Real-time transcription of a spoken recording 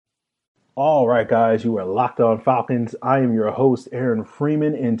All right, guys, you are Locked On Falcons. I am your host, Aaron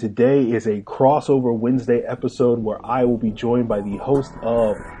Freeman, and today is a crossover Wednesday episode where I will be joined by the host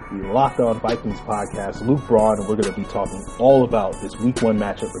of the Locked On Vikings podcast, Luke Braun, and we're going to be talking all about this Week 1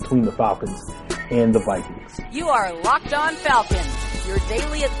 matchup between the Falcons and the Vikings. You are Locked On Falcons, your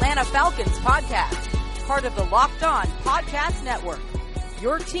daily Atlanta Falcons podcast, part of the Locked On Podcast Network,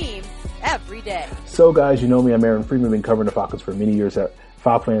 your team every day. So, guys, you know me, I'm Aaron Freeman. I've been covering the Falcons for many years at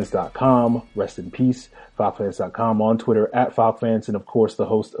FalcFans.com, rest in peace, FalcFans.com, on Twitter at FalcFans, and of course the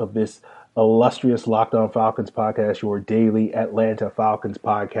host of this illustrious Locked On Falcons podcast, your daily Atlanta Falcons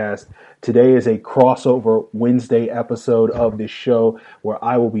podcast. Today is a crossover Wednesday episode of this show where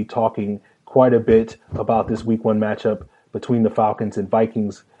I will be talking quite a bit about this Week 1 matchup between the Falcons and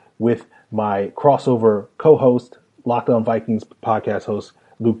Vikings with my crossover co-host, Locked On Vikings podcast host,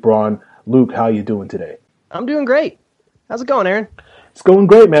 Luke Braun. Luke, how you doing today? I'm doing great. How's it going, Aaron? It's going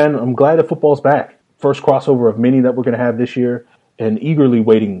great, man. I'm glad that football's back. First crossover of many that we're going to have this year, and eagerly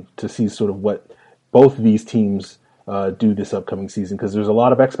waiting to see sort of what both of these teams do this upcoming season, because there's a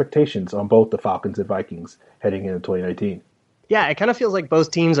lot of expectations on both the Falcons and Vikings heading into 2019. Yeah, it kind of feels like both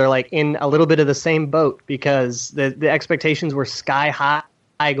teams are like in a little bit of the same boat because the expectations were sky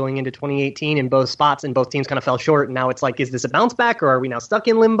high going into 2018 in both spots, and both teams kind of fell short. And now it's like, is this a bounce back, or are we now stuck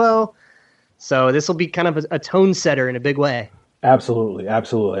in limbo? So this will be kind of a tone setter in a big way. Absolutely,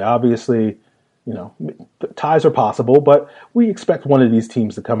 absolutely. Obviously, you know, ties are possible, but we expect one of these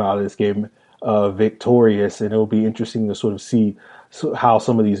teams to come out of this game victorious, and it'll be interesting to sort of see how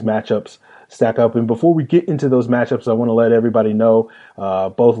some of these matchups stack up. And before we get into those matchups, I want to let everybody know,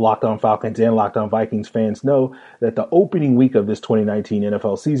 both Locked On Falcons and Locked On Vikings fans know that the opening week of this 2019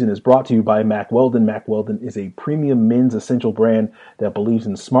 NFL season is brought to you by Mack Weldon. Mack Weldon is a premium men's essential brand that believes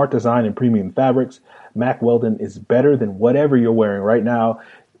in smart design and premium fabrics. Mack Weldon is better than whatever you're wearing right now.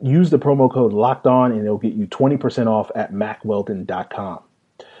 Use the promo code Locked On, and it'll get you 20% off at MackWeldon.com.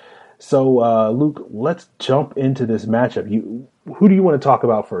 So, Luke, let's jump into this matchup. Who do you want to talk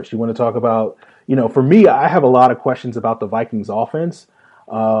about first? You want to talk about, for me, I have a lot of questions about the Vikings offense.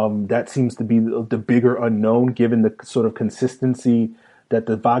 That seems to be the bigger unknown, given the sort of consistency that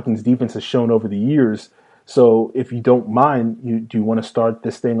the Vikings defense has shown over the years. So if you don't mind, do you want to start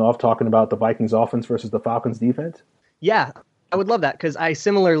this thing off talking about the Vikings offense versus the Falcons defense? Yeah, I would love that, because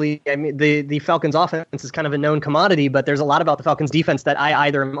the Falcons offense is kind of a known commodity, but there's a lot about the Falcons defense that I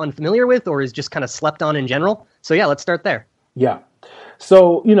either am unfamiliar with or is just kind of slept on in general. So yeah, let's start there. Yeah.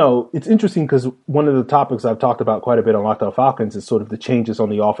 So, it's interesting because one of the topics I've talked about quite a bit on Locked On Falcons is sort of the changes on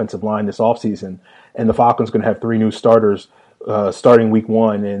the offensive line this offseason. And the Falcons are going to have 3 new starters starting Week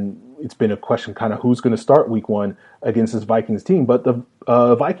 1, and it's been a question kind of who's going to start Week 1 against this Vikings team. But the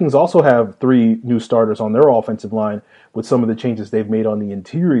Vikings also have 3 new starters on their offensive line with some of the changes they've made on the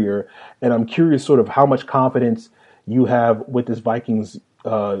interior. And I'm curious sort of how much confidence you have with this Vikings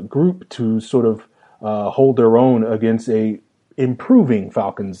group to sort of hold their own against a improving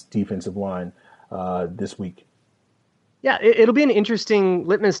Falcons defensive line this week. Yeah, it'll be an interesting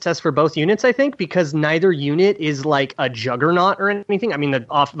litmus test for both units, I think, because neither unit is like a juggernaut or anything. I mean, the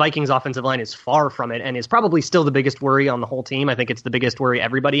Vikings offensive line is far from it and is probably still the biggest worry on the whole team. I think it's the biggest worry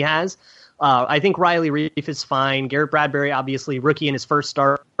everybody has. I think Riley Reiff is fine. Garrett Bradbury, obviously, rookie in his first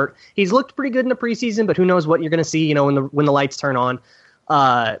start. He's looked pretty good in the preseason, but who knows what you're going to see, when the lights turn on.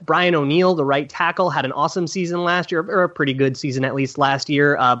 Brian O'Neill, the right tackle, had an awesome season last year, or a pretty good season at least last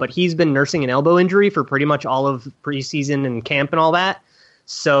year, but he's been nursing an elbow injury for pretty much all of preseason and camp and all that.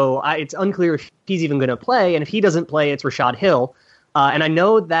 So it's unclear if he's even going to play, and if he doesn't play, it's Rashad Hill. And I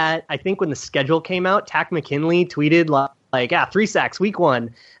know that I think when the schedule came out, Takk McKinley tweeted like 3 sacks Week 1,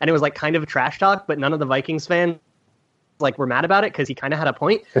 and it was like kind of a trash talk, but none of the Vikings fans were mad about it because he kind of had a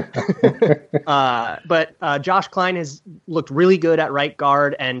point. But Josh Klein has looked really good at right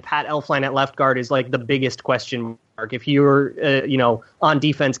guard, and Pat Elflein at left guard is like the biggest question mark. If you're on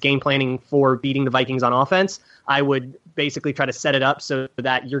defense game planning for beating the Vikings on offense, I would basically try to set it up so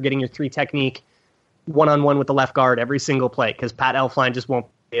that you're getting your 3 technique one-on-one with the left guard every single play, because Pat Elflein just won't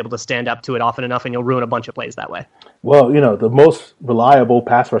be able to stand up to it often enough, and you'll ruin a bunch of plays that way. Well, the most reliable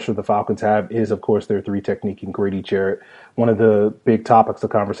pass rusher the Falcons have is, of course, their 3 technique in Grady Jarrett. One of the big topics of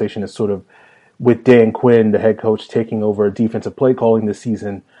conversation is sort of with Dan Quinn, the head coach, taking over defensive play calling this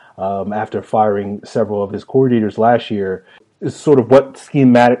season after firing several of his coordinators last year. Is sort of what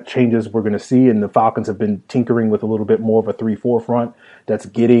schematic changes we're going to see, and the Falcons have been tinkering with a little bit more of a 3-4 front that's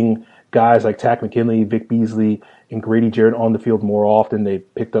getting guys like Takk McKinley, Vic Beasley, and Grady Jarrett on the field more often. They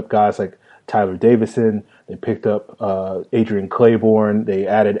picked up guys like Tyler Davison. They picked up Adrian Claiborne. They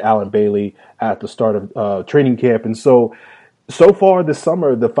added Alan Bailey at the start of training camp. And so so far this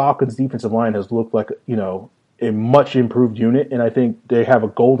summer, the Falcons' defensive line has looked like, a much improved unit, and I think they have a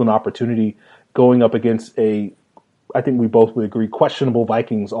golden opportunity going up against I think we both would agree, questionable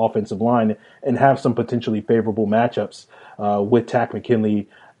Vikings offensive line, and have some potentially favorable matchups with Takk McKinley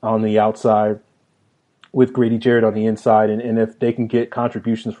on the outside, with Grady Jarrett on the inside, and if they can get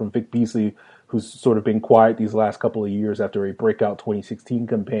contributions from Vic Beasley, who's sort of been quiet these last couple of years after a breakout 2016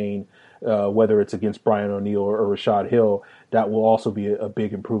 campaign, whether it's against Brian O'Neill or Rashad Hill, that will also be a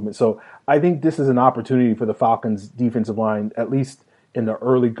big improvement. So I think this is an opportunity for the Falcons' defensive line, at least in the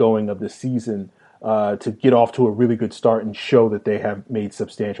early going of the season, to get off to a really good start and show that they have made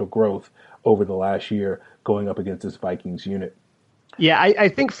substantial growth over the last year going up against this Vikings unit. Yeah, I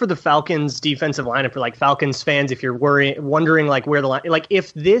think for the Falcons defensive line, and for like Falcons fans, if you're wondering like where the line, like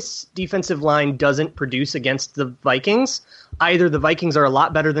if this defensive line doesn't produce against the Vikings, either the Vikings are a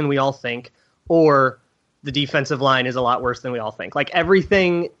lot better than we all think, or the defensive line is a lot worse than we all think. Like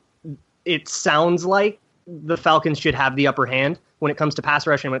everything, it sounds like the Falcons should have the upper hand when it comes to pass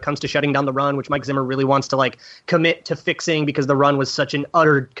rush and when it comes to shutting down the run, which Mike Zimmer really wants to like commit to fixing, because the run was such an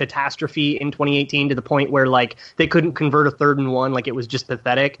utter catastrophe in 2018 to the point where like they couldn't convert a 3rd and 1. Like it was just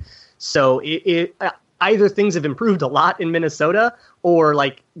pathetic. So either things have improved a lot in Minnesota, or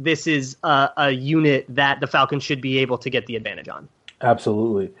like this is a unit that the Falcons should be able to get the advantage on.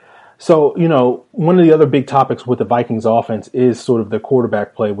 Absolutely. So, one of the other big topics with the Vikings offense is sort of the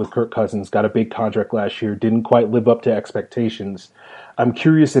quarterback play with Kirk Cousins. Got a big contract last year, didn't quite live up to expectations. I'm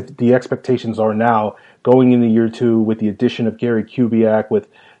curious if the expectations are now going into year 2 with the addition of Gary Kubiak, with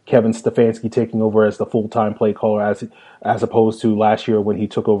Kevin Stefanski taking over as the full-time play caller as opposed to last year when he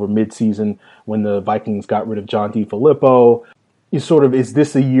took over midseason when the Vikings got rid of John DeFilippo. Is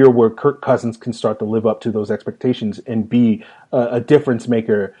this a year where Kirk Cousins can start to live up to those expectations and be a difference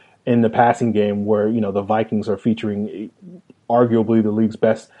maker in the passing game, where the Vikings are featuring arguably the league's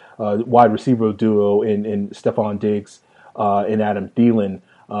best wide receiver duo in Stephon Diggs and Adam Thielen,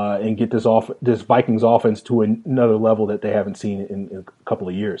 and get this Vikings offense to another level that they haven't seen in a couple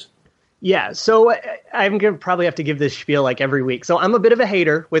of years? Yeah, so I'm going to probably have to give this spiel like every week. So I'm a bit of a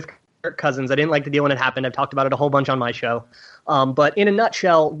hater with Kirk Cousins. I didn't like the deal when it happened. I've talked about it a whole bunch on my show. But in a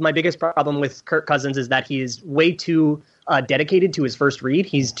nutshell, my biggest problem with Kirk Cousins is that he is way too dedicated to his first read.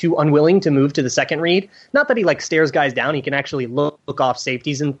 He's too unwilling to move to the second read. Not that he like stares guys down. He can actually look off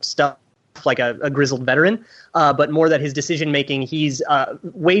safeties and stuff like a grizzled veteran, but more that his decision making, he's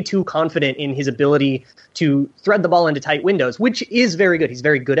way too confident in his ability to thread the ball into tight windows, which is very good. He's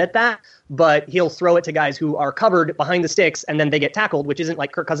very good at that, but he'll throw it to guys who are covered behind the sticks and then they get tackled, which isn't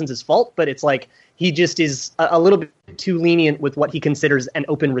like Kirk Cousins' fault, but it's like he just is a little bit too lenient with what he considers an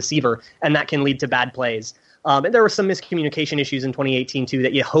open receiver, and that can lead to bad plays. And there were some miscommunication issues in 2018 too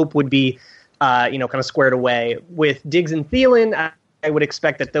that you hope would be, kind of squared away. With Diggs and Thielen, I would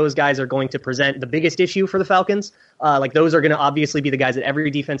expect that those guys are going to present the biggest issue for the Falcons. Those are going to obviously be the guys that every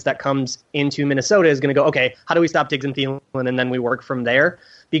defense that comes into Minnesota is going to go, okay, how do we stop Diggs and Thielen? And then we work from there.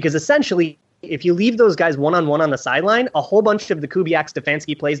 Because essentially, if you leave those guys one-on-one on the sideline, a whole bunch of the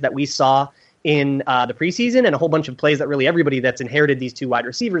Kubiak-Stefanski plays that we saw in the preseason, and a whole bunch of plays that really everybody that's inherited these two wide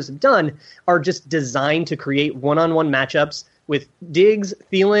receivers have done, are just designed to create one-on-one matchups with Diggs,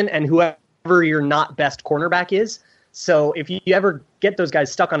 Thielen, and whoever your not best cornerback is. So if you ever get those guys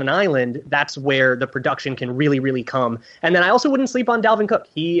stuck on an island, that's where the production can really, really come. And then I also wouldn't sleep on Dalvin Cook.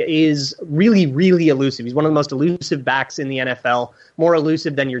 He is really, really elusive. He's one of the most elusive backs in the NFL, more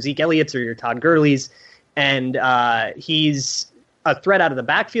elusive than your Zeke Elliott's or your Todd Gurley's. And he's a threat out of the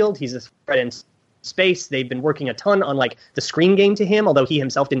backfield. He's a threat in space. They've been working a ton on like the screen game to him, although he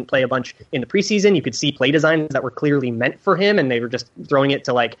himself didn't play a bunch in the preseason. You could see play designs that were clearly meant for him, and they were just throwing it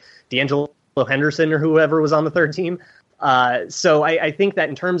to like D'Angelo Henderson or whoever was on the third team. So I think that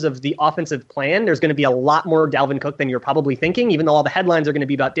in terms of the offensive plan, there's going to be a lot more Dalvin Cook than you're probably thinking. Even though all the headlines are going to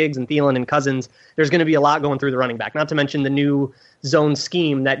be about Diggs and Thielen and Cousins, there's going to be a lot going through the running back. Not to mention the new zone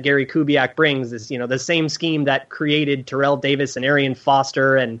scheme that Gary Kubiak brings is, the same scheme that created Terrell Davis and Arian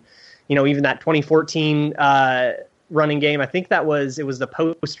Foster and, even that 2014 running game. I think it was the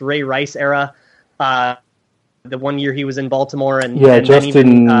post Ray Rice era. The 1 year he was in Baltimore, and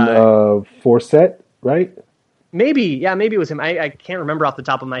Justin Forsett, right? Maybe it was him. I can't remember off the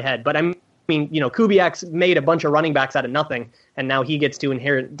top of my head, but Kubiak's made a bunch of running backs out of nothing, and now he gets to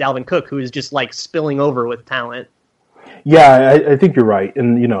inherit Dalvin Cook, who is just like spilling over with talent. Yeah, I think you're right.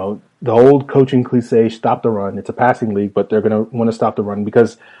 And, the old coaching cliche, stop the run. It's a passing league, but they're going to want to stop the run,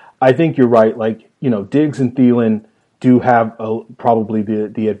 because I think you're right. Like, Diggs and Thielen do have probably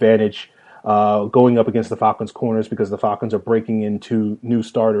the advantage going up against the Falcons corners because the Falcons are breaking into new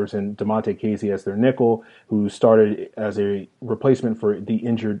starters and Damontae Kazee as their nickel, who started as a replacement for the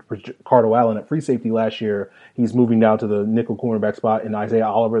injured Ricardo Allen at free safety last year. He's moving down to the nickel cornerback spot, and Isaiah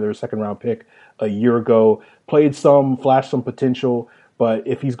Oliver, their second-round pick a year ago, played some, flashed some potential, but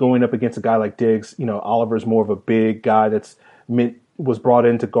if he's going up against a guy like Diggs, Oliver's more of a big guy was brought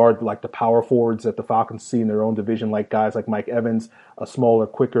in to guard like the power forwards that the Falcons see in their own division, like guys like Mike Evans, a smaller,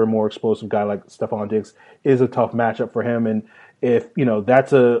 quicker, more explosive guy like Stephon Diggs is a tough matchup for him. And if,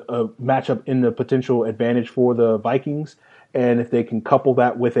 that's a matchup in the potential advantage for the Vikings, and if they can couple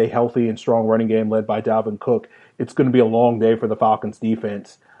that with a healthy and strong running game led by Dalvin Cook, it's going to be a long day for the Falcons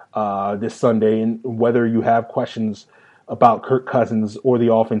defense this Sunday. And whether you have questions about Kirk Cousins or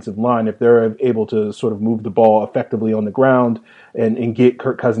the offensive line, if they're able to sort of move the ball effectively on the ground and get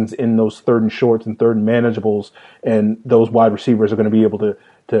Kirk Cousins in those third and shorts and third and manageables, and those wide receivers are going to be able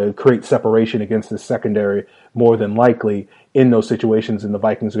to create separation against the secondary more than likely in those situations, and the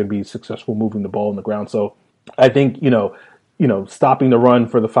Vikings are going to be successful moving the ball on the ground. So I think, stopping the run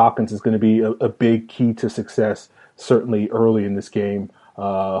for the Falcons is going to be a big key to success, certainly early in this game,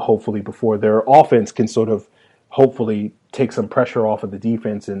 hopefully before their offense can sort of hopefully take some pressure off of the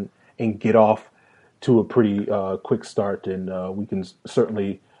defense and get off to a pretty quick start. And we can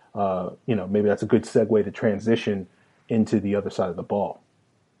certainly, maybe that's a good segue to transition into the other side of the ball.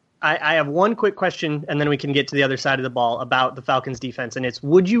 I have one quick question, and then we can get to the other side of the ball about the Falcons defense. And it's,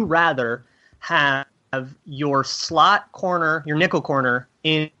 would you rather have your slot corner, your nickel corner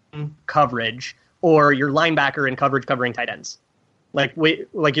in coverage, or your linebacker in coverage covering tight ends? Like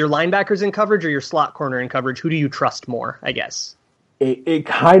your linebackers in coverage or your slot corner in coverage? Who do you trust more, I guess? It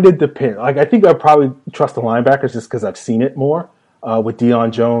kind of depends. Like, I think I'd probably trust the linebackers just because I've seen it more with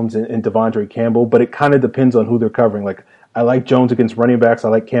Deion Jones and Devondre Campbell, but it kind of depends on who they're covering. Like, I like Jones against running backs. I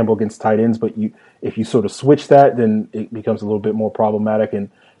like Campbell against tight ends, but if you sort of switch that, then it becomes a little bit more problematic, and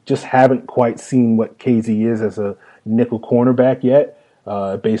just haven't quite seen what Kazee is as a nickel cornerback yet.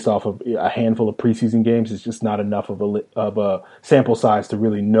 Based off of a handful of preseason games, it's just not enough of a sample size to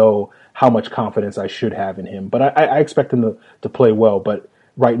really know how much confidence I should have in him. But I expect him to play well. But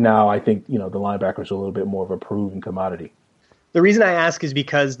right now, I think the linebackers are a little bit more of a proven commodity. The reason I ask is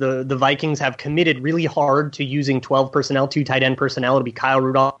because the Vikings have committed really hard to using 12 personnel, 2 tight end personnel. It'll be Kyle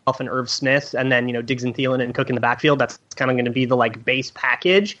Rudolph and Irv Smith, and then Diggs and Thielen and Cook in the backfield. That's kind of going to be the base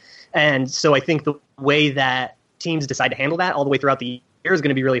package. And so I think the way that teams decide to handle that all the way throughout the year is going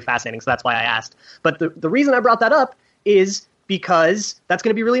to be really fascinating. So that's why I asked. But the reason I brought that up is because that's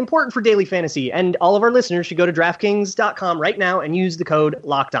going to be really important for daily fantasy. And all of our listeners should go to DraftKings.com right now and use the code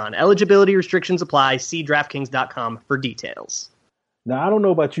LOCKEDON. Eligibility restrictions apply. See DraftKings.com for details. Now, I don't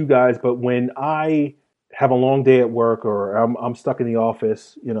know about you guys, but when I have a long day at work or I'm stuck in the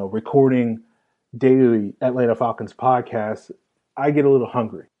office, recording daily Atlanta Falcons podcasts, I get a little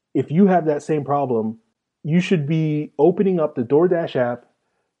hungry. If you have that same problem, you should be opening up the DoorDash app,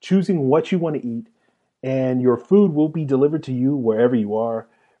 choosing what you want to eat, and your food will be delivered to you wherever you are.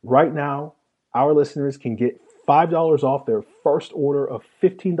 Right now, our listeners can get $5 off their first order of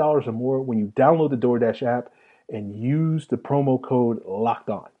 $15 or more when you download the DoorDash app and use the promo code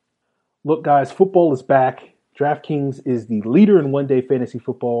LOCKEDON. Look, guys, football is back. DraftKings is the leader in one-day fantasy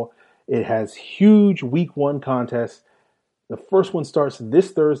football. It has huge Week 1 contests. The first one starts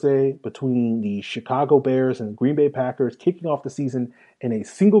this Thursday between the Chicago Bears and the Green Bay Packers, kicking off the season in a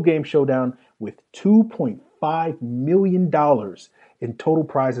single-game showdown with $2.5 million in total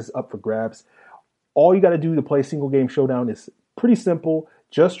prizes up for grabs. All you got to do to play single-game showdown is pretty simple.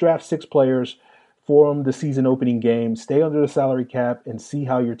 Just draft 6 players, form the season opening game, stay under the salary cap, and see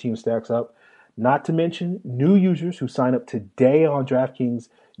how your team stacks up. Not to mention, new users who sign up today on DraftKings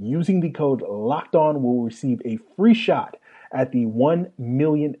using the code LOCKEDON will receive a free shot at the $1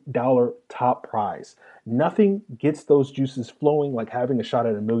 million top prize. Nothing gets those juices flowing like having a shot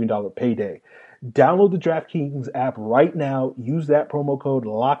at $1 million payday. Download the DraftKings app right now. Use that promo code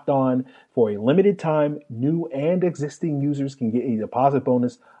LOCKEDON for a limited time. New and existing users can get a deposit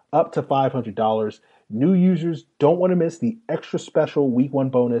bonus up to $500. New users don't want to miss the extra special Week 1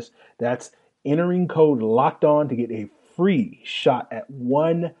 bonus. That's entering code LOCKEDON to get a free shot at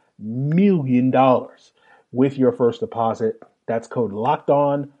 $1 million with your first deposit. That's code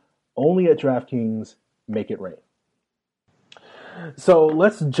LOCKEDON, only at DraftKings. Make it rain. So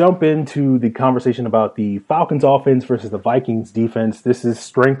let's jump into the conversation about the Falcons offense versus the Vikings defense. This is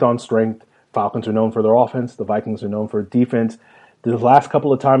strength on strength. Falcons are known for their offense. The Vikings are known for defense. The last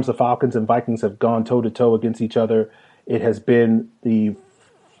couple of times the Falcons and Vikings have gone toe-to-toe against each other, it has been the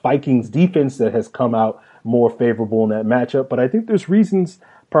Vikings defense that has come out more favorable in that matchup. But I think there's reasons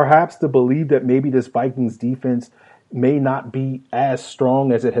perhaps to believe that maybe this Vikings defense may not be as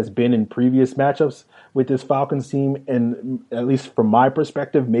strong as it has been in previous matchups with this Falcons team. And at least from my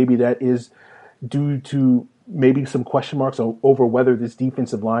perspective, maybe that is due to maybe some question marks over whether this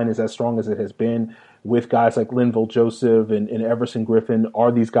defensive line is as strong as it has been with guys like Linval Joseph and Everson Griffen.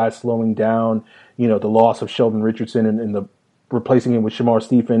 Are these guys slowing down? The loss of Sheldon Richardson and the replacing him with Shamar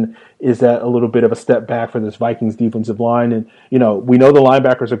Stephen, is that a little bit of a step back for this Vikings defensive line? And, we know the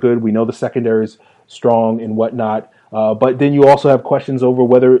linebackers are good. We know the secondary is strong and whatnot. But then you also have questions over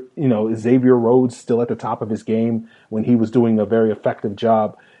whether, is Xavier Rhodes still at the top of his game when he was doing a very effective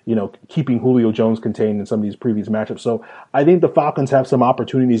job, keeping Julio Jones contained in some of these previous matchups. So I think the Falcons have some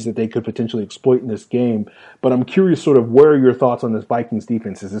opportunities that they could potentially exploit in this game. But I'm curious sort of where are your thoughts on this Vikings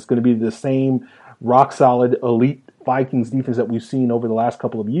defense? Is this going to be the same rock solid elite Vikings defense that we've seen over the last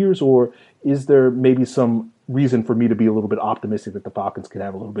couple of years, or is there maybe some reason for me to be a little bit optimistic that the Falcons can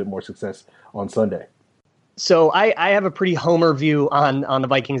have a little bit more success on Sunday? So I have a pretty homer view on the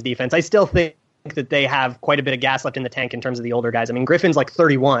Vikings defense. I still think that they have quite a bit of gas left in the tank in terms of the older guys. I mean, Griffin's like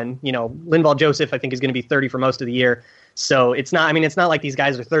 31. Linval Joseph, I think, is going to be 30 for most of the year. So it's not like these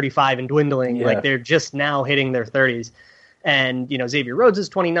guys are 35 and dwindling. Yeah. Like they're just now hitting their 30s. And, Xavier Rhodes is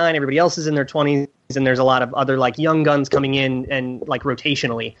 29. Everybody else is in their 20s. And there's a lot of other like young guns coming in and like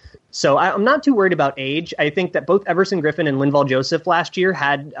rotationally. So I'm not too worried about age. I think that both Everson Griffen and Linval Joseph last year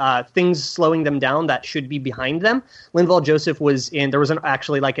had things slowing them down that should be behind them. Linval Joseph there was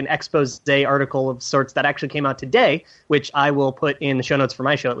actually like an expose article of sorts that actually came out today, which I will put in the show notes for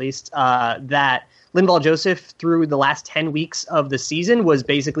my show at least, that Linval Joseph, through the last 10 weeks of the season, was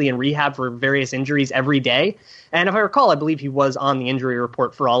basically in rehab for various injuries every day. And if I recall, I believe he was on the injury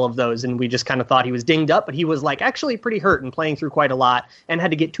report for all of those, and we just kind of thought he was dinged up, but he was like actually pretty hurt and playing through quite a lot and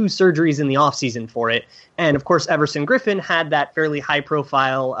had to get 2 surgeries in the offseason for it. And of course, Everson Griffen had that fairly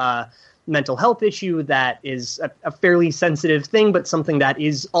high-profile mental health issue that is a fairly sensitive thing, but something that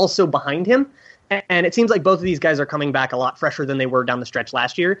is also behind him. And it seems like both of these guys are coming back a lot fresher than they were down the stretch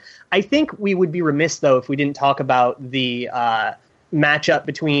last year. I think we would be remiss, though, if we didn't talk about the matchup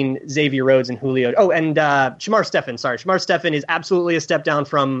between Xavier Rhodes and Julio. Oh, and Shamar Stephen. Sorry, Shamar Stephen is absolutely a step down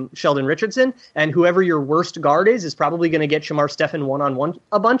from Sheldon Richardson. And whoever your worst guard is probably going to get Shamar Stephen one-on-one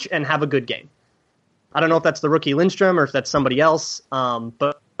a bunch and have a good game. I don't know if that's the rookie Lindstrom or if that's somebody else,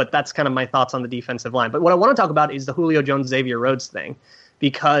 but that's kind of my thoughts on the defensive line. But what I want to talk about is the Julio Jones-Xavier Rhodes thing.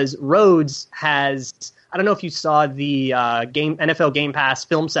 Because Rhodes has, I don't know if you saw the NFL Game Pass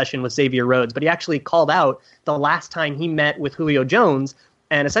film session with Xavier Rhodes, but he actually called out the last time he met with Julio Jones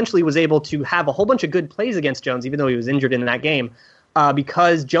and essentially was able to have a whole bunch of good plays against Jones, even though he was injured in that game,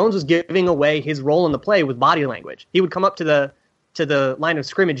 because Jones was giving away his role in the play with body language. He would come up to the line of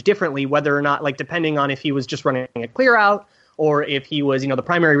scrimmage differently, whether or not, like depending on if he was just running a clear out, or if he was, the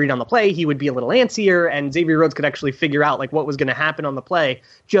primary read on the play, he would be a little antsier, and Xavier Rhodes could actually figure out like what was going to happen on the play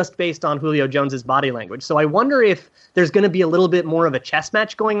just based on Julio Jones's body language. So I wonder if there's going to be a little bit more of a chess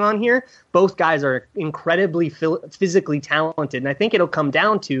match going on here. Both guys are incredibly physically talented, and I think it'll come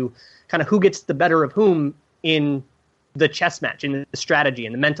down to kind of who gets the better of whom in the chess match, in the strategy,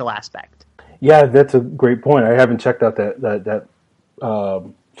 and the mental aspect. Yeah, that's a great point. I haven't checked out that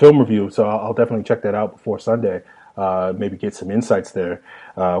film review, so I'll definitely check that out before Sunday. Maybe get some insights there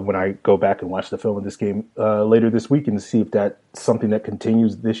when I go back and watch the film of this game later this week and see if that's something that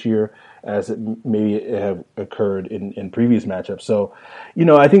continues this year as it maybe have occurred in previous matchups. So,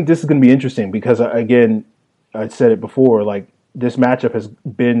 I think this is going to be interesting because, again, I said it before, like this matchup has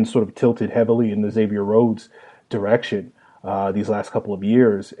been sort of tilted heavily in the Xavier Rhodes direction these last couple of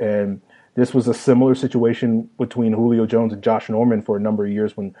years. And this was a similar situation between Julio Jones and Josh Norman for a number of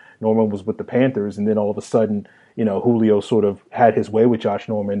years when Norman was with the Panthers. And then all of a sudden, Julio sort of had his way with Josh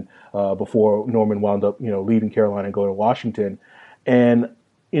Norman before Norman wound up, leaving Carolina and going to Washington. And,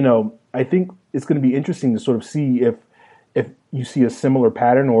 I think it's going to be interesting to sort of see if you see a similar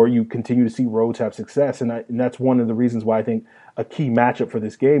pattern or you continue to see Rhodes have success. And that's one of the reasons why I think a key matchup for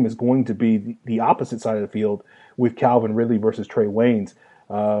this game is going to be the opposite side of the field with Calvin Ridley versus Trey Waynes.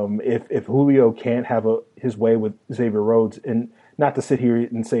 If Julio can't have his way with Xavier Rhodes, and not to sit here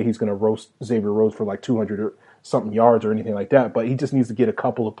and say he's going to roast Xavier Rhodes for like 200 or something yards or anything like that, but he just needs to get a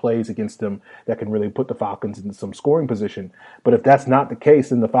couple of plays against them that can really put the Falcons in some scoring position. But if that's not the case,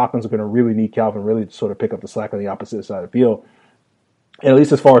 then the Falcons are going to really need Calvin Ridley to sort of pick up the slack on the opposite side of the field. And at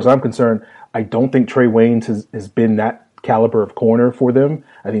least as far as I'm concerned, I don't think Trey Waynes has been that caliber of corner for them.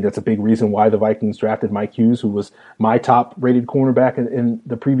 I think that's a big reason why the Vikings drafted Mike Hughes, who was my top-rated cornerback in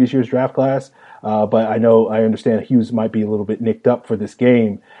the previous year's draft class. But I understand Hughes might be a little bit nicked up for this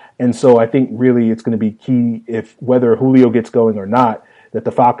game. And so I think really it's going to be key if whether Julio gets going or not, that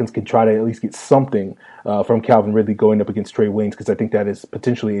the Falcons can try to at least get something from Calvin Ridley going up against Trey Waynes, because I think that is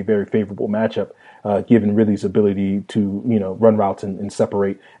potentially a very favorable matchup, given Ridley's ability to, run routes and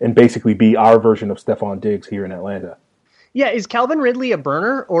separate and basically be our version of Stephon Diggs here in Atlanta. Yeah, is Calvin Ridley a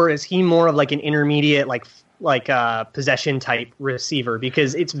burner, or is he more of like an intermediate, like possession type receiver?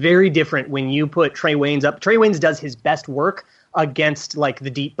 Because it's very different when you put Trey Waynes up. Trey Waynes does his best work against like the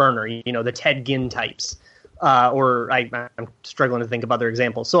deep burner, the Ted Ginn types. I'm struggling to think of other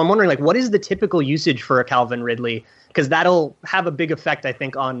examples. So I'm wondering, like, what is the typical usage for a Calvin Ridley? Because that'll have a big effect, I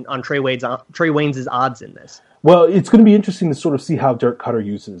think, on Trey Waynes' odds in this. Well, it's going to be interesting to sort of see how Dirk Cutter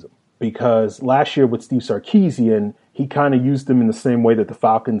uses him, because last year with Steve Sarkisian, he kind of used him in the same way that the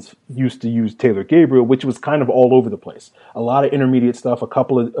Falcons used to use Taylor Gabriel, which was kind of all over the place. A lot of intermediate stuff, a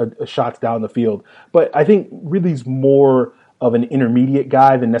couple of shots down the field. But I think Ridley's more of an intermediate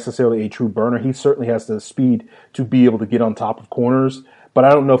guy than necessarily a true burner. He certainly has the speed to be able to get on top of corners, but I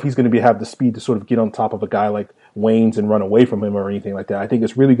don't know if he's going to have the speed to sort of get on top of a guy like Waynes and run away from him or anything like that. I think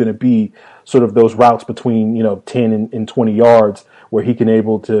it's really going to be sort of those routes between 10 and 20 yards where he can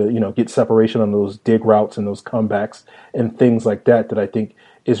able to get separation on those dig routes and those comebacks and things like that I think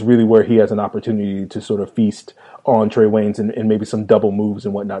is really where he has an opportunity to sort of feast on Trey Waynes and maybe some double moves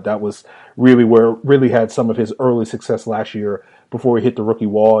and whatnot. That was really where Ridley had some of his early success last year before he hit the rookie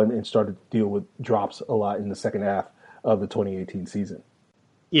wall and started to deal with drops a lot in the second half of the 2018 season.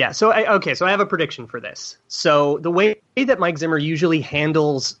 Yeah, so I have a prediction for this. So the way that Mike Zimmer usually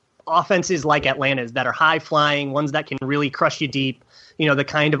handles offenses like Atlanta's that are high-flying, ones that can really crush you deep, the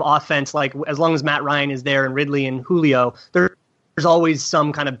kind of offense, like as long as Matt Ryan is there and Ridley and Julio, there's always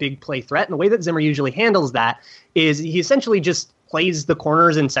some kind of big play threat. And the way that Zimmer usually handles that is he essentially just plays the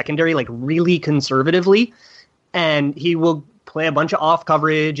corners and secondary like really conservatively, and he will play a bunch of off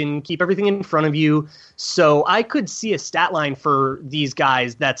coverage and keep everything in front of you. So I could see a stat line for these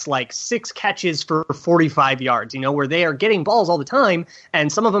guys that's like 6 catches for 45 yards, where they are getting balls all the time,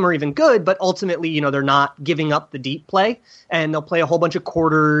 and some of them are even good, but ultimately, they're not giving up the deep play, and they'll play a whole bunch of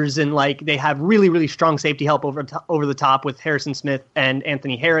quarters, and like they have really, really strong safety help over the top with Harrison Smith and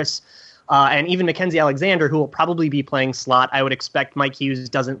Anthony Harris. And even Mackenzie Alexander, who will probably be playing slot. I would expect Mike Hughes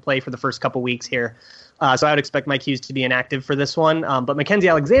doesn't play for the first couple weeks here. So I would expect Mike Hughes to be inactive for this one. But Mackenzie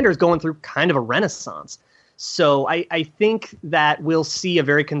Alexander is going through kind of a renaissance. So I think that we'll see a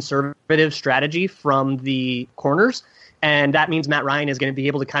very conservative strategy from the corners. And that means Matt Ryan is going to be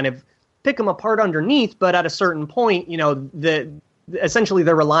able to kind of pick them apart underneath. But at a certain point, essentially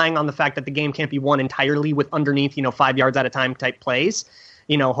they're relying on the fact that the game can't be won entirely with underneath, 5 yards at a time type plays.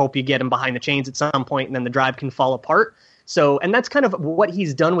 Hope you get him behind the chains at some point and then the drive can fall apart. So, and that's kind of what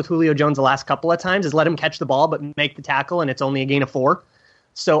he's done with Julio Jones the last couple of times, is let him catch the ball but make the tackle, and it's only a gain of 4.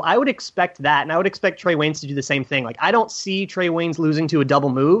 So I would expect that, and I would expect Trey Waynes to do the same thing. Like, I don't see Trey Waynes losing to a double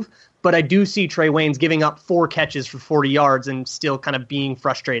move, but I do see Trey Waynes giving up 4 catches for 40 yards and still kind of being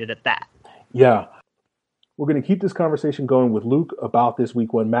frustrated at that. Yeah. We're going to keep this conversation going with Luke about this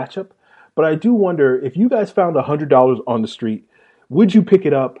week 1 matchup, but I do wonder, if you guys found $100 on the street, would you pick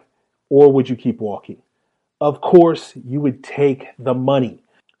it up or would you keep walking? Of course, you would take the money.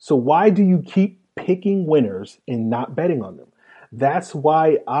 So why do you keep picking winners and not betting on them? That's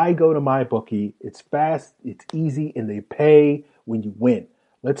why I go to MyBookie. It's fast, it's easy, and they pay when you win.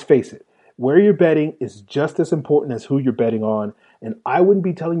 Let's face it, where you're betting is just as important as who you're betting on, and I wouldn't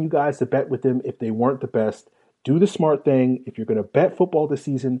be telling you guys to bet with them if they weren't the best. Do the smart thing. If you're going to bet football this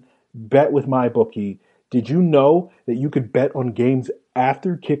season, bet with MyBookie. Did you know that you could bet on games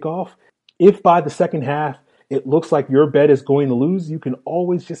after kickoff? If by the second half it looks like your bet is going to lose, you can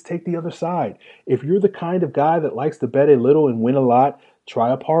always just take the other side. If you're the kind of guy that likes to bet a little and win a lot,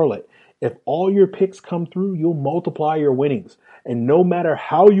 try a parlay. If all your picks come through, you'll multiply your winnings. And no matter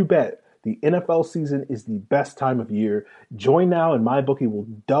how you bet, the NFL season is the best time of year. Join now and MyBookie will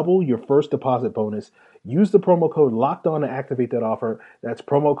double your first deposit bonus. Use the promo code LOCKEDON to activate that offer. That's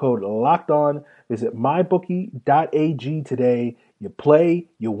promo code LOCKEDON. Visit mybookie.ag today. You play,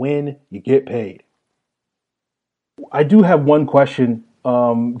 you win, you get paid. I do have one question,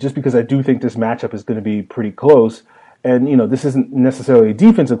 just because I do think this matchup is going to be pretty close. And, this isn't necessarily a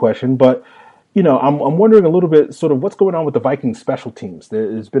defensive question, but, I'm wondering a little bit sort of what's going on with the Vikings special teams.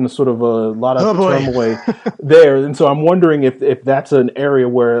 There's been a lot of turmoil there. And so I'm wondering if that's an area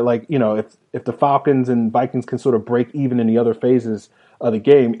where, like, if the Falcons and Vikings can sort of break even in the other phases of the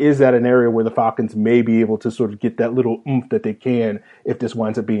game, is that an area where the Falcons may be able to sort of get that little oomph that they can if this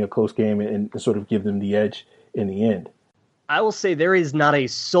winds up being a close game and sort of give them the edge in the end? I will say there is not a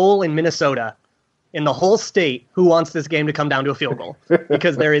soul in Minnesota in the whole state who wants this game to come down to a field goal,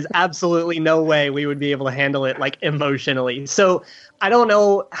 because there is absolutely no way we would be able to handle it like emotionally. So I don't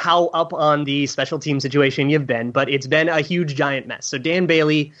know how up on the special team situation you've been, but it's been a huge giant mess. So Dan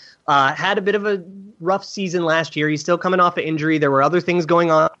Bailey had a bit of a rough season last year. He's still coming off an injury. There were other things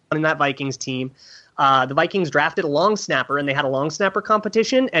going on in that Vikings team. The Vikings drafted a long snapper, and they had a long snapper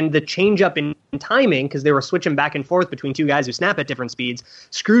competition, and the change up in timing, because they were switching back and forth between two guys who snap at different speeds,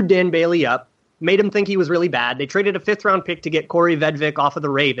 screwed Dan Bailey up, made him think he was really bad. They traded a 5th-round pick to get Corey Vedvik off of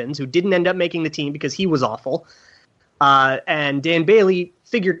the Ravens, who didn't end up making the team because he was awful. And Dan Bailey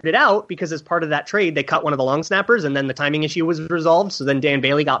figured it out because as part of that trade, they cut one of the long snappers, and then the timing issue was resolved, so then Dan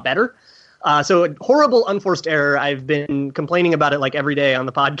Bailey got better. So a horrible unforced error. I've been complaining about it like every day on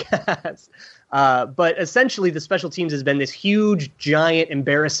the podcast. But essentially, the special teams has been this huge, giant,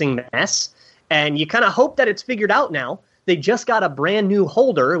 embarrassing mess, and you kind of hope that it's figured out now. They just got a brand new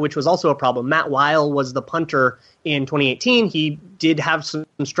holder, which was also a problem. Matt Weil was the punter in 2018. He did have some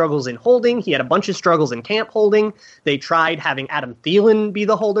struggles in holding. He had a bunch of struggles in camp holding. They tried having Adam Thielen be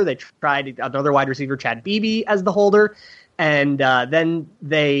the holder. They tried another wide receiver, Chad Beebe, as the holder. And then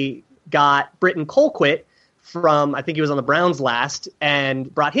they got Britton Colquitt from, I think he was on the Browns last,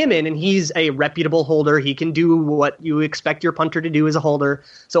 and brought him in, and he's a reputable holder. He can do what you expect your punter to do as a holder.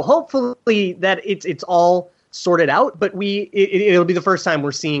 So hopefully that it's all sorted out, but it'll be the first time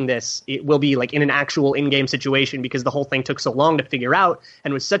we're seeing this. It will be like in an actual in-game situation, because the whole thing took so long to figure out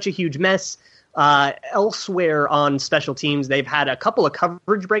and was such a huge mess. Elsewhere on special teams, they've had a couple of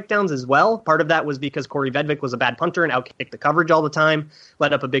coverage breakdowns as well. Part of that was because Corey Vedvik was a bad punter and outkicked the coverage all the time,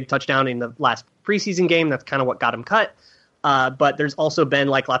 let up a big touchdown in the last preseason game. That's kind of what got him cut. But there's also been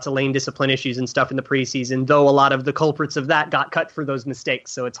like lots of lane discipline issues and stuff in the preseason, though a lot of the culprits of that got cut for those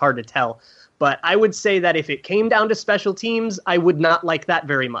mistakes, so it's hard to tell. But I would say that if it came down to special teams, I would not like that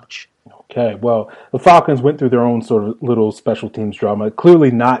very much. Okay, well, the Falcons went through their own sort of little special teams drama,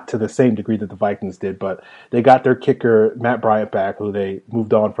 clearly not to the same degree that the Vikings did, but they got their kicker, Matt Bryant, back, who they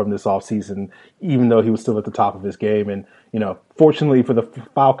moved on from this offseason, even though he was still at the top of his game. And, fortunately for the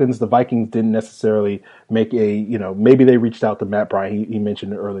Falcons, the Vikings didn't necessarily make maybe they reached out to Matt Bryant. He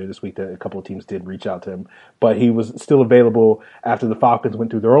mentioned earlier this week that a couple of teams did reach out to him, but he was still available after the Falcons went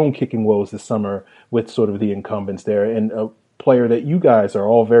through their own kicking woes this summer with sort of the incumbents there. And player that you guys are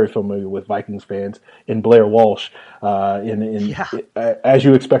all very familiar with, Vikings fans, in Blair Walsh. As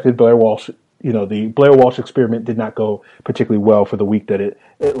you expected, Blair Walsh, the Blair Walsh experiment did not go particularly well for the week that it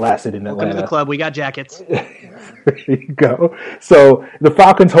lasted in Atlanta. Welcome to the club. We got jackets. There you go. So the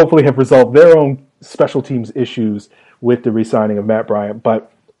Falcons hopefully have resolved their own special teams issues with the re-signing of Matt Bryant.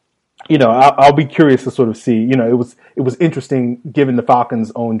 But, I'll be curious to sort of see, it was interesting, given the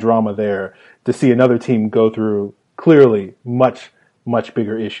Falcons' own drama there, to see another team go through clearly much, much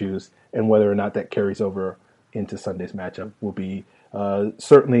bigger issues, and whether or not that carries over into Sunday's matchup will be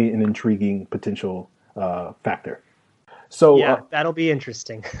certainly an intriguing potential factor. So that'll be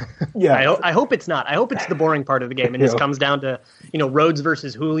interesting. Yeah, I hope it's not. I hope it's the boring part of the game, and this comes down to Rhodes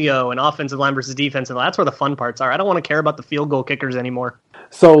versus Julio and offensive line versus defensive. That's where the fun parts are. I don't want to care about the field goal kickers anymore.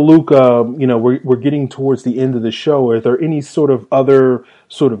 So, Luke, we're getting towards the end of the show. Are there any sort of other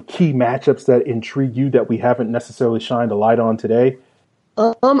sort of key matchups that intrigue you that we haven't necessarily shined a light on today?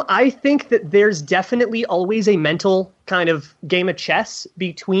 I think that there's definitely always a mental kind of game of chess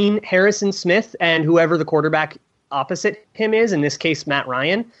between Harrison Smith and whoever the quarterback opposite him is, in this case, Matt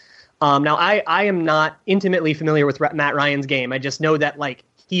Ryan. Now, I am not intimately familiar with Matt Ryan's game. I just know that,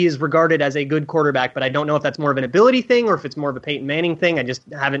 he is regarded as a good quarterback, but I don't know if that's more of an ability thing or if it's more of a Peyton Manning thing. I just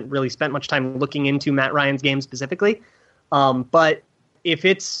haven't really spent much time looking into Matt Ryan's game specifically. But if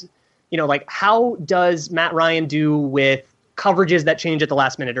it's, how does Matt Ryan do with coverages that change at the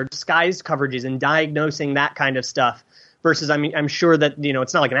last minute or disguised coverages and diagnosing that kind of stuff versus, I'm sure that,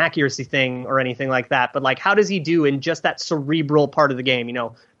 it's not like an accuracy thing or anything like that, but how does he do in just that cerebral part of the game,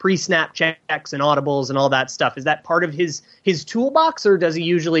 pre-snap checks and audibles and all that stuff? Is that part of his toolbox, or does he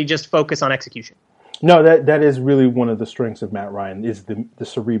usually just focus on execution? No, that is really one of the strengths of Matt Ryan, is the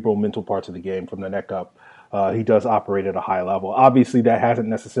cerebral mental parts of the game from the neck up. He does operate at a high level. Obviously, that hasn't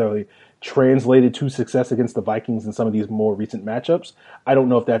necessarily translated to success against the Vikings in some of these more recent matchups. I don't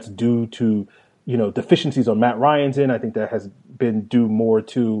know if that's due to deficiencies on Matt Ryan's end. I think that has been due more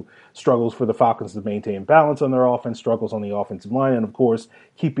to struggles for the Falcons to maintain balance on their offense, struggles on the offensive line, and of course,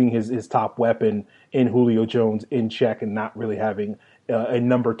 keeping his top weapon in Julio Jones in check and not really having a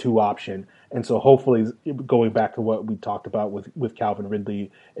number two option. And so hopefully, going back to what we talked about with Calvin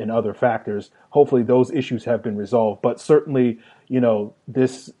Ridley and other factors, hopefully those issues have been resolved. But certainly,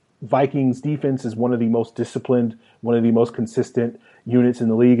 this Vikings defense is one of the most disciplined, one of the most consistent units in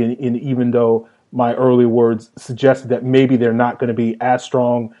the league. And even though my early words suggested that maybe they're not going to be as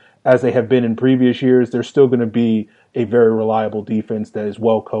strong as they have been in previous years. They're still going to be a very reliable defense that is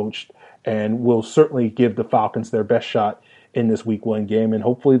well coached and will certainly give the Falcons their best shot in this Week 1 game. And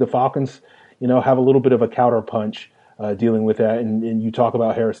hopefully the Falcons, have a little bit of a counter punch dealing with that. And you talk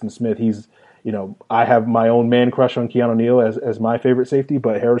about Harrison Smith. He's, I have my own man crush on Keanu Neal as my favorite safety,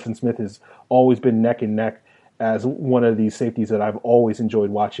 but Harrison Smith has always been neck and neck as one of these safeties that I've always enjoyed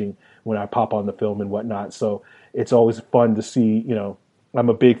watching when I pop on the film and whatnot. So it's always fun to see, I'm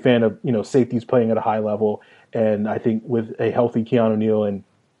a big fan of, safeties playing at a high level. And I think with a healthy Keanu Neal and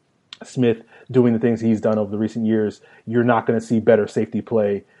Smith doing the things he's done over the recent years, you're not going to see better safety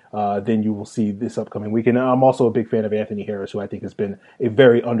play than you will see this upcoming week. And I'm also a big fan of Anthony Harris, who I think has been a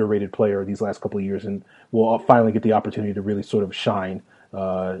very underrated player these last couple of years and will finally get the opportunity to really sort of shine,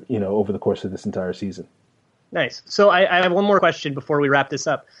 over the course of this entire season. Nice. So I have one more question before we wrap this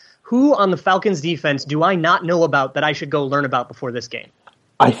up. Who on the Falcons defense do I not know about that I should go learn about before this game?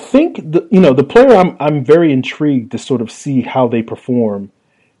 I think the player I'm very intrigued to sort of see how they perform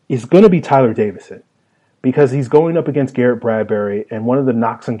is going to be Tyler Davison, because he's going up against Garrett Bradbury, and one of the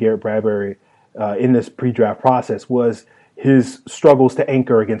knocks on Garrett Bradbury in this pre-draft process was his struggles to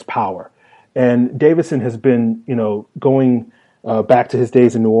anchor against power. And Davison has been, going back to his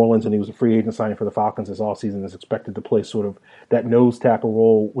days in New Orleans, and he was a free agent signing for the Falcons this offseason, is expected to play sort of that nose tackle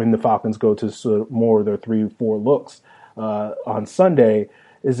role when the Falcons go to sort of more of their 3-4 looks on Sunday.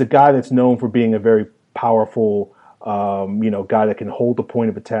 Is a guy that's known for being a very powerful, guy that can hold the point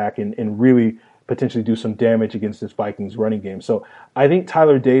of attack and really potentially do some damage against this Vikings running game. So I think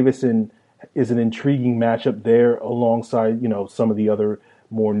Tyler Davison is an intriguing matchup there alongside, some of the other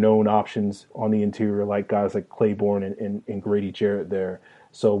more known options on the interior, like guys like Claiborne and Grady Jarrett there.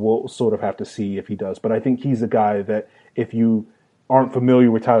 So we'll sort of have to see if he does. But I think he's a guy that if you aren't familiar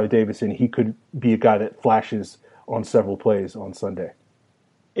with Tyler Davison, he could be a guy that flashes on several plays on Sunday.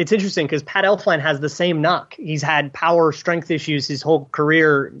 It's interesting because Pat Elflein has the same knock. He's had power strength issues his whole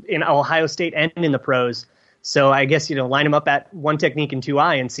career in Ohio State and in the pros. So I guess, line him up at one technique and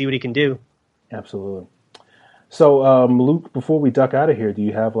 2-eye and see what he can do. Absolutely. So, Luke, before we duck out of here, do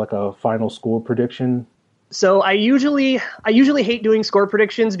you have like a final score prediction? So I usually hate doing score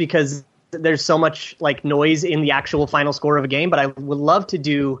predictions because there's so much like noise in the actual final score of a game, but I would love to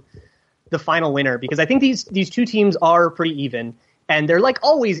do the final winner because I think these two teams are pretty even. And they're like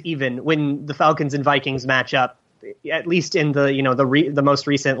always even when the Falcons and Vikings match up, at least in the the most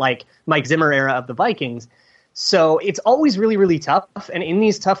recent like Mike Zimmer era of the Vikings. So it's always really, really tough. And in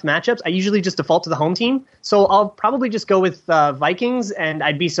these tough matchups, I usually just default to the home team. So I'll probably just go with Vikings, and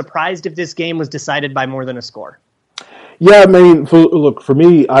I'd be surprised if this game was decided by more than a score. Yeah, I mean, for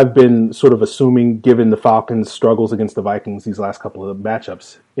me, I've been sort of assuming, given the Falcons' struggles against the Vikings these last couple of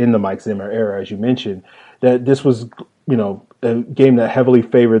matchups in the Mike Zimmer era, as you mentioned, that this was, a game that heavily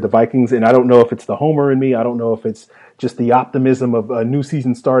favored the Vikings. And I don't know if it's the homer in me. I don't know if it's just the optimism of a new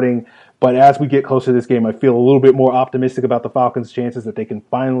season starting. But as we get closer to this game, I feel a little bit more optimistic about the Falcons' chances that they can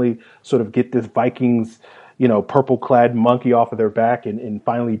finally sort of get this Vikings, purple-clad monkey off of their back and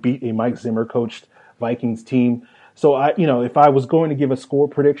finally beat a Mike Zimmer-coached Vikings team. So, if I was going to give a score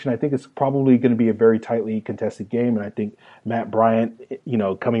prediction, I think it's probably going to be a very tightly contested game. And I think Matt Bryant,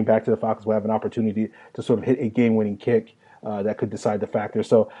 coming back to the Falcons will have an opportunity to sort of hit a game-winning kick that could decide the factor.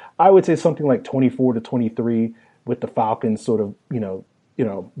 So I would say something like 24-23 with the Falcons sort of,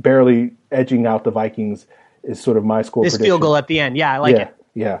 barely edging out the Vikings is sort of my score prediction. This field goal at the end. Yeah, I like it.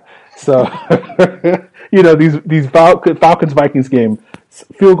 Yeah. So, these Falcons-Vikings game,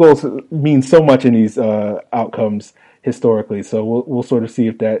 field goals mean so much in these outcomes historically. So we'll sort of see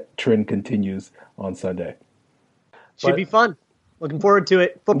if that trend continues on Sunday. Should be fun. Looking forward to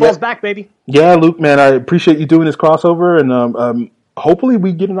it. Football's back, baby. Yeah, Luke, man, I appreciate you doing this crossover. And hopefully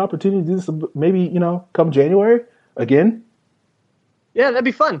we get an opportunity to do this maybe, come January again. Yeah, that'd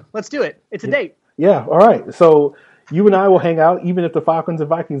be fun. Let's do it. It's a date. Yeah, all right. So you and I will hang out even if the Falcons and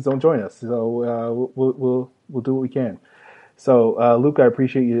Vikings don't join us. So we'll do what we can. So, Luke, I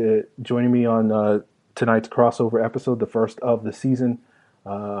appreciate you joining me on tonight's crossover episode, the first of the season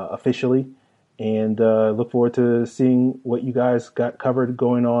officially. And look forward to seeing what you guys got covered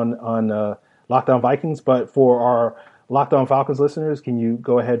going on Locked On Vikings. But for our Locked On Falcons listeners, can you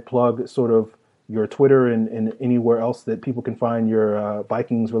go ahead, plug sort of your Twitter and anywhere else that people can find your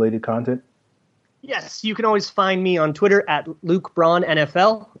Vikings-related content? Yes, you can always find me on Twitter at Luke Braun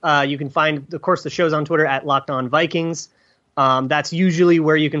NFL. You can find, of course, the show's on Twitter at Locked On Vikings. That's usually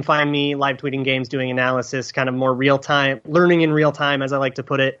where you can find me live tweeting games, doing analysis, kind of more real-time, learning in real time, as I like to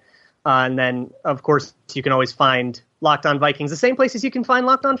put it. And then, of course, you can always find Locked On Vikings, the same places you can find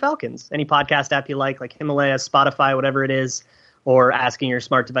Locked On Falcons. Any podcast app you like Himalaya, Spotify, whatever it is, or asking your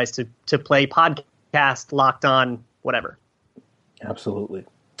smart device to play podcast Locked On, whatever. Absolutely.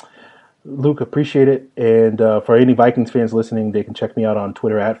 Luke, appreciate it. And for any Vikings fans listening, they can check me out on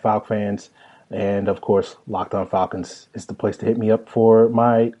Twitter at FalcFans. And, of course, Locked On Falcons is the place to hit me up for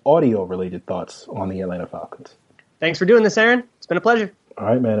my audio-related thoughts on the Atlanta Falcons. Thanks for doing this, Aaron. It's been a pleasure. All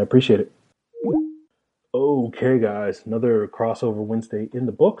right, man. I appreciate it. Okay, guys. Another Crossover Wednesday in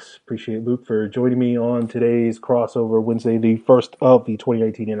the books. Appreciate Luke for joining me on today's Crossover Wednesday, the first of the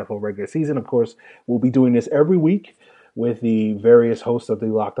 2019 NFL regular season. Of course, we'll be doing this every week with the various hosts of the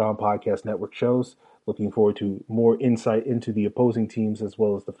Locked On Podcast Network shows. Looking forward to more insight into the opposing teams as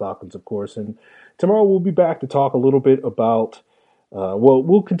well as the Falcons, of course. And tomorrow we'll be back to talk a little bit about,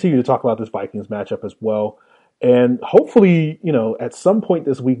 we'll continue to talk about this Vikings matchup as well. And hopefully, at some point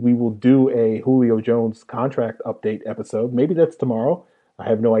this week, we will do a Julio Jones contract update episode. Maybe that's tomorrow. I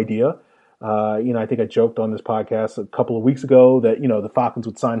have no idea. I think I joked on this podcast a couple of weeks ago that, the Falcons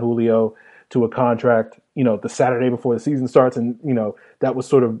would sign Julio to a contract, the Saturday before the season starts. And, that was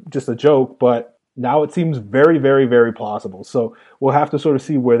sort of just a joke, but now it seems very, very, very plausible. So we'll have to sort of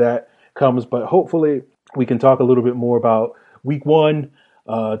see where that comes. But hopefully we can talk a little bit more about week one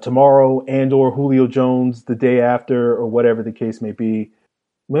tomorrow and or Julio Jones the day after or whatever the case may be.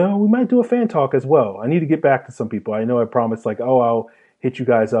 Well, we might do a fan talk as well. I need to get back to some people. I know I promised I'll hit you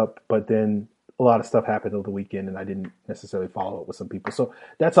guys up, but then a lot of stuff happened over the weekend and I didn't necessarily follow up with some people. So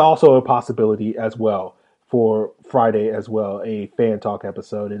that's also a possibility as well for Friday as well, a fan talk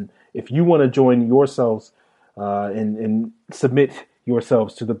episode. And if you want to join yourselves and submit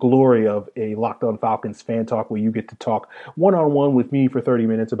yourselves to the glory of a Locked On Falcons fan talk where you get to talk one-on-one with me for 30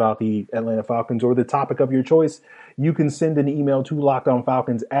 minutes about the Atlanta Falcons or the topic of your choice, you can send an email to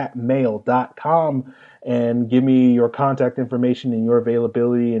lockedonfalcons@mail.com and give me your contact information and your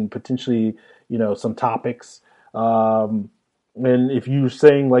availability and potentially, some topics. And if you're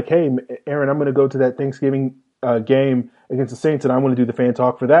saying hey, Aaron, I'm going to go to that Thanksgiving game against the Saints and I want to do the fan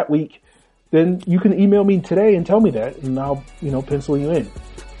talk for that week, then you can email me today and tell me that, and I'll, pencil you in.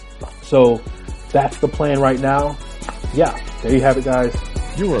 So that's the plan right now. Yeah, there you have it, guys.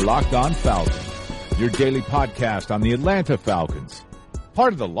 You are Locked On Falcons, your daily podcast on the Atlanta Falcons,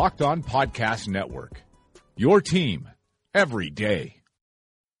 part of the Locked On Podcast Network, your team every day.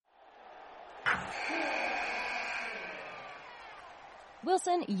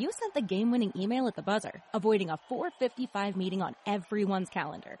 Wilson, you sent the game-winning email at the buzzer, avoiding a 4:55 meeting on everyone's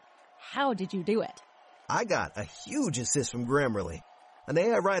calendar. How did you do it? I got a huge assist from Grammarly, an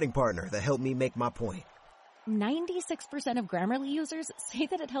AI writing partner that helped me make my point. 96% of Grammarly users say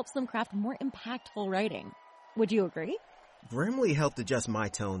that it helps them craft more impactful writing. Would you agree? Grammarly helped adjust my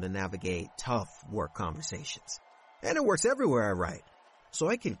tone to navigate tough work conversations. And it works everywhere I write, so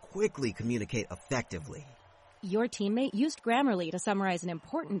I can quickly communicate effectively. Your teammate used Grammarly to summarize an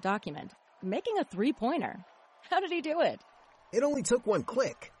important document, making a 3-pointer. How did he do it? It only took one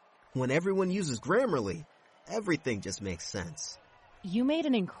click. When everyone uses Grammarly, everything just makes sense. You made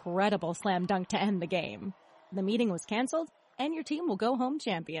an incredible slam dunk to end the game. The meeting was canceled, and your team will go home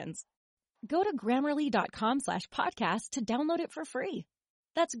champions. Go to Grammarly.com/podcast to download it for free.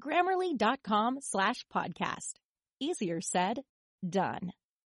 That's Grammarly.com/podcast. Easier said, done.